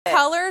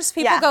colors,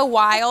 people go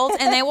wild,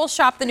 and they will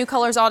shop the new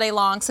colors all day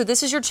long. So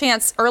this is your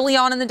chance early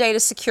on in the day to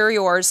secure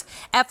yours.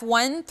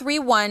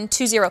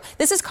 F13120.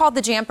 This is called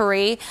the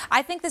Jamboree.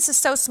 I think this is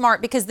so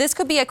smart because this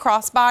could be a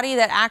crossbody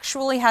that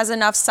actually has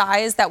enough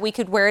size that we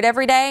could wear it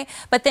every day,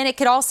 but then it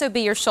could also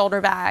be your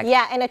shoulder bag.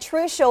 Yeah, and a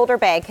true shoulder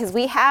bag, because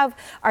we have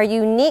our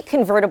unique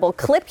convertible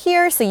clip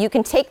here, so you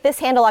can take this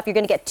handle off. You're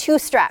going to get two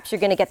straps. You're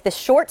going to get the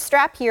short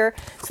strap here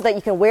so that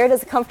you can wear it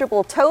as a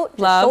comfortable tote,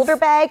 shoulder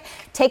bag.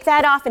 Take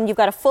that off, and you've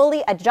got a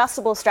fully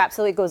adjustable strap,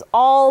 so it goes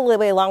all the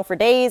way along for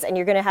days, and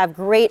you're going to have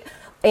great,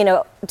 you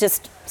know,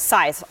 just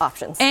size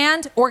options.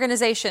 And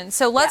organization.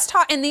 So let's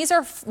talk, and these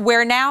are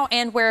wear now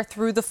and wear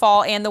through the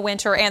fall and the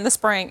winter and the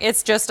spring.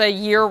 It's just a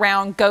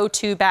year-round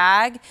go-to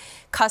bag.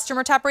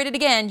 Customer top rated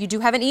again. You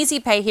do have an easy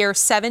pay here,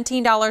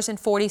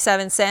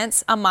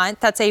 $17.47 a month.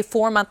 That's a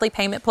 4 monthly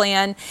payment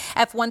plan.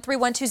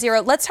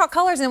 F13120. Let's talk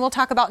colors, and we'll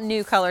talk about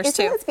new colors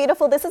too. Isn't this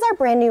beautiful? This is our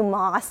brand new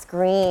moss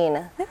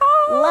green.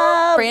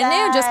 Love brand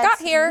new, just got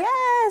here.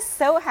 Yes,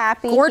 so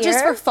happy.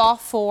 Gorgeous here. for fall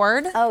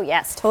forward. Oh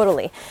yes,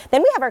 totally.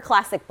 Then we have our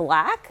classic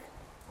black.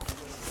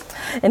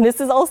 And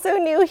this is also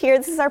new here.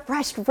 This is our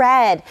brushed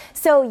red.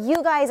 So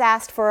you guys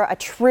asked for a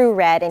true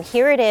red, and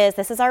here it is.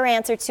 This is our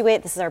answer to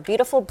it. This is our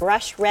beautiful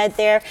brushed red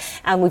there.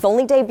 We've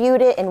only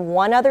debuted it in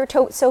one other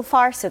tote so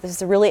far, so this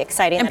is really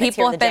exciting. And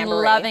people have been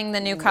loving the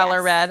new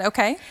color red.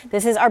 Okay.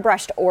 This is our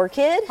brushed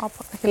orchid.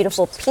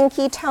 Beautiful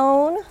pinky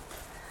tone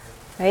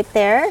right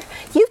there.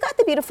 You've got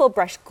the beautiful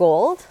brushed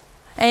gold.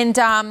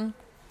 And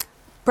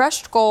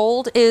brushed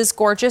gold is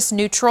gorgeous,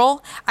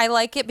 neutral. I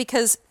like it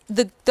because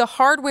the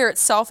hardware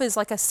itself is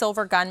like a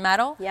silver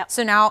gunmetal. Yep.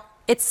 So now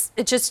it's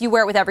just, you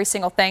wear it with every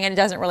single thing and it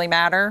doesn't really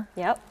matter.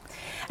 Yep.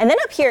 And then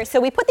up here,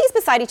 so we put these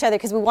beside each other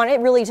because we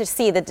wanted really to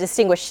see the to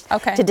distinguish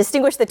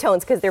the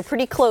tones, because they're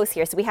pretty close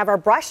here. So we have our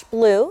brushed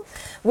blue,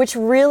 which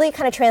really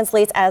kind of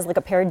translates as like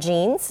a pair of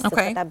jeans. So it's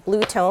got that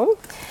blue tone.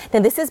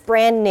 Then this is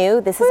brand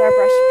new. This is our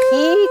brushed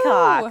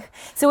peacock.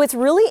 So it's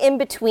really in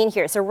between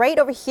here. So right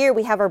over here,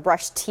 we have our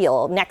brushed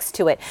teal next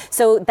to it.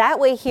 So that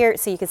way here,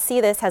 so you can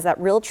see this has that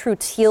real true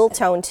teal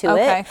tone to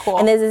it. Okay, cool.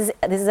 And this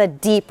is a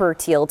deeper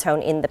teal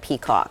tone in the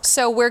peacock.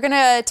 So we're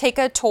gonna take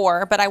a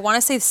tour, but I want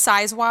to say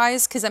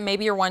size-wise, because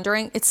maybe you're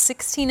wondering, it's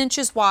 16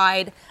 inches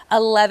wide,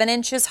 11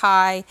 inches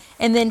high,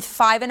 and then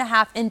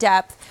 5.5 in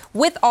depth,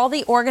 with all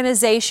the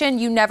organization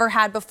you never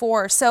had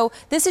before. So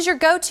this is your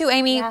go-to,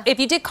 Amy. Yeah. If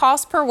you did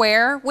cost per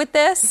wear with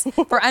this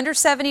for under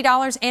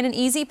 $70 and an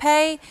easy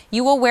pay,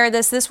 you will wear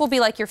this. This will be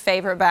like your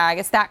favorite bag.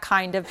 It's that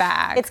kind of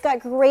bag. It's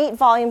got great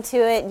volume to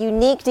it,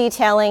 unique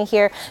detailing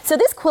here. So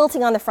this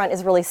quilting on the front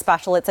is really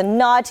special. It's a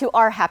nod to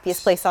our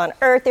happiest place on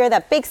earth there,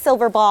 that big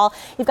silver ball.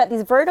 You've got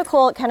these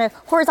vertical kind of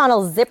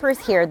horizontal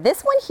zippers here.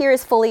 This one here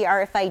is fully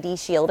RFID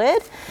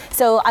shielded.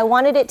 So I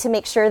wanted it to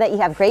make sure that you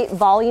have great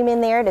volume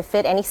in there to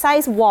fit any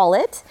size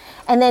wallet.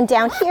 And then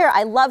down here,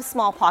 I love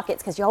small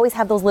pockets because you always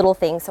have those little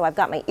things. So I've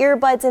got my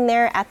earbuds in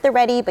there at the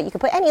ready, but you can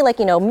put any, like,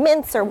 you know,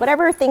 mints or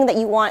whatever thing that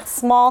you want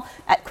small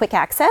at quick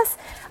access.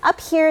 Up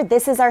here,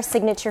 this is our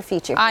signature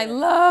feature. I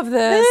love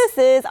this. This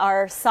is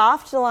our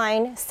soft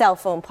line cell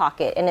phone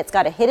pocket, and it's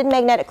got a hidden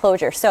magnetic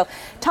closure. So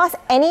toss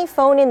any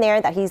phone in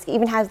there that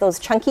even has those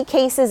chunky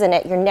cases in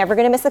it. You're never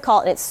going to miss a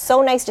call, and it's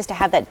so nice just to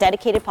have that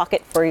dedicated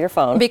pocket for your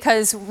phone.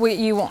 Because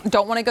you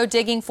don't want to go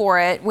digging for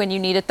it when you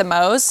need it the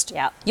most.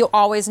 Yeah. You'll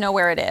always know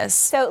where it is.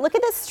 So look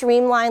at this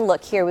streamlined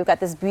look here. We've got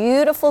this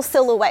beautiful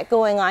silhouette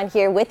going on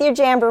here with your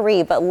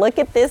Jamboree, but look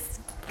at this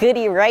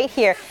goodie right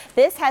here.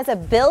 This has a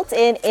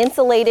built-in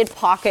insulated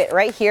pocket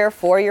right here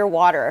for your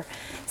water.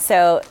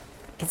 So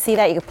you can see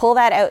that you can pull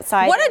that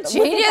outside. What a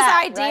genius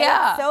idea.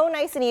 Right? So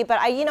nice and neat. But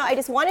I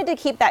just wanted to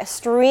keep that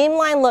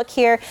streamlined look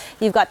here.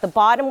 You've got the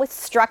bottom with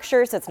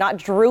structure, so it's not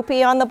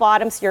droopy on the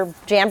bottom, so your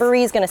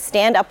Jamboree is going to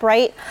stand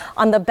upright.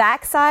 On the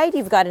back side,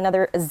 you've got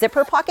another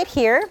zipper pocket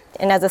here.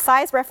 And as a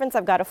size reference,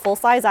 I've got a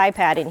full-size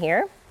iPad in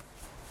here.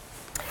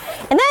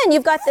 And then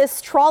you've got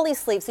this trolley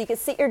sleeve, so you can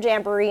sit your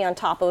Jamboree on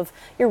top of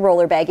your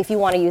roller bag if you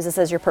want to use this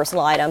as your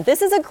personal item.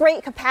 This is a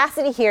great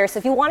capacity here, so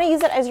if you want to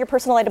use it as your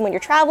personal item when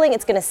you're traveling,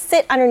 it's going to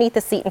sit underneath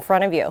the seat in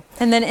front of you.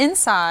 And then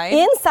inside?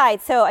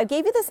 Inside, so I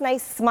gave you this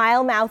nice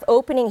smile mouth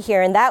opening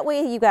here, and that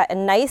way you've got a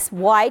nice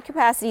wide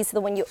capacity so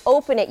that when you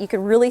open it, you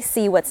can really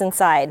see what's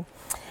inside.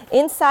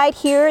 Inside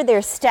here,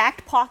 there's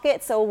stacked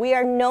pockets, so we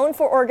are known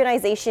for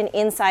organization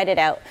inside and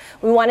out.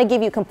 We want to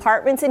give you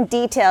compartments and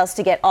details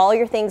to get all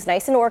your things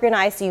nice and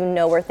organized so you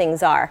know where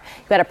things are.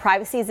 You've got a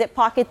privacy zip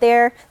pocket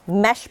there,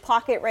 mesh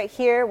pocket right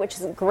here, which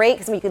is great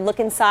because when you can look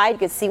inside, you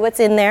can see what's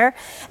in there.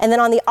 And then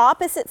on the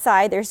opposite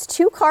side, there's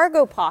two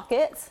cargo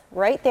pockets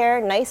right there,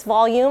 nice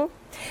volume.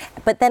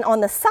 But then on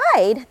the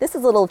side, this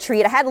is a little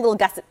treat. I had a little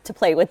gusset to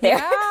play with there.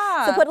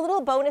 Yeah. So put a little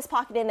bonus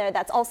pocket in there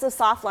that's also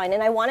soft line.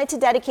 And I wanted to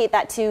dedicate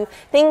that to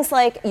things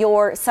like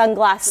your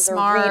sunglasses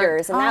or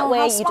readers. And that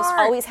way you just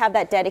always have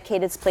that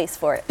dedicated place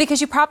for it.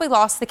 Because you probably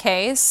lost the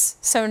case.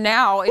 So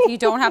now if you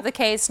don't have the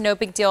case, no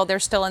big deal. They're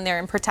still in there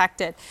and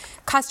protected.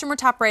 Customer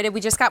top rated.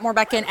 We just got more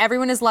back in.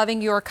 Everyone is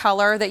loving your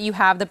color that you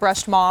have, the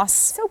brushed moss.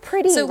 So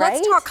pretty, So right?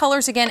 let's talk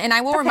colors again. And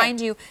I will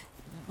remind you,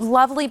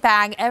 lovely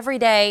bag every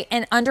day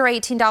and under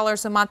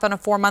 $18 a month on a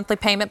 4-monthly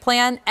payment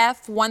plan.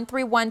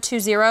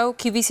 F13120,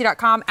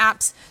 QVC.com.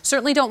 Apps,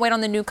 certainly don't wait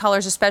on the new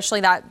colors,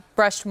 especially that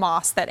brushed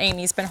moss that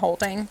Amy's been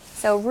holding.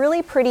 So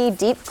really pretty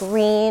deep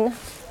green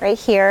right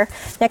here.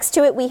 Next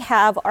to it, we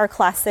have our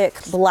classic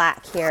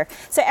black here.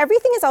 So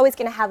everything is always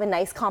going to have a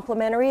nice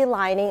complementary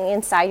lining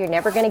inside. You're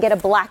never going to get a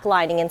black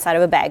lining inside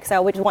of a bag. So I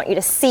would want you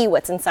to see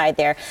what's inside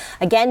there.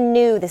 Again,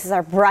 new, this is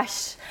our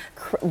brushed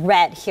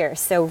red here.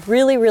 So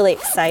really, really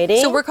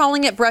exciting. So we're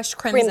calling it brushed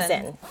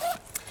crimson.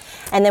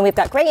 And then we've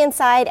got gray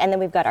inside, and then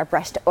we've got our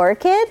brushed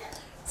orchid.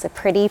 It's a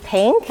pretty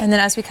pink. And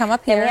then as we come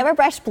up here, then we have our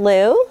brushed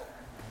blue.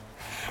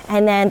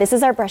 And then this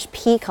is our brushed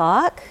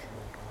peacock.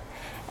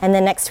 And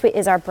then next to it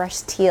is our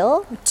brushed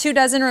teal. 2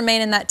 dozen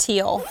remain in that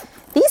teal.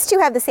 These two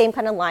have the same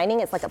kind of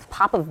lining. It's like a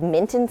pop of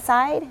mint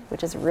inside,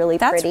 which is really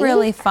pretty. That's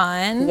really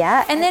fun.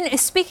 Yeah. And then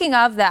speaking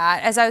of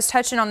that, as I was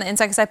touching on the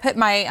inside, because I put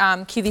my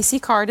QVC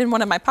card in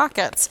one of my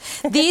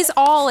pockets, these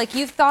all, like,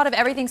 you've thought of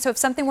everything. So if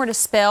something were to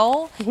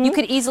spill, you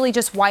could easily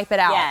just wipe it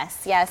out.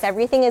 Yes, yes.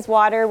 Everything is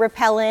water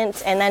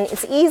repellent, and then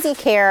it's easy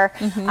care.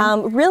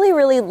 Really,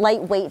 really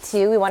lightweight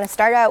too. We want to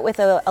start out with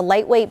a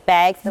lightweight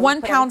bag. So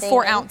 1 pound,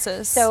 4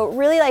 ounces. So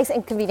really nice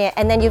and convenient.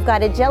 And then you've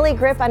got a jelly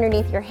grip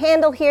underneath your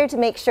handle here to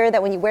make sure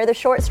that when you wear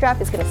the short strap,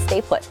 it's going to stay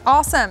put.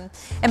 Awesome.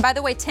 And by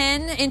the way,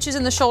 10 inches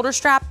in the shoulder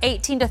strap,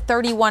 18 to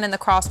 31 in the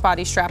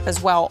crossbody strap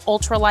as well.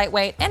 Ultra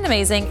lightweight and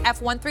amazing.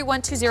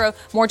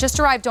 F13120. More just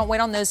arrived. Don't wait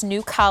on those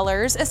new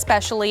colors,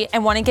 especially.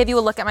 And want to give you a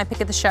look at my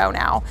pick of the show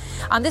now.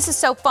 This is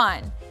so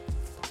fun.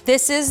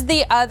 This is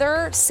the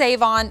other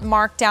Save On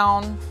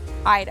markdown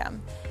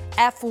item.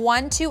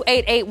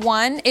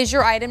 F12881 is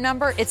your item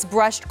number. It's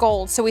brushed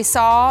gold. So we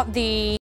saw the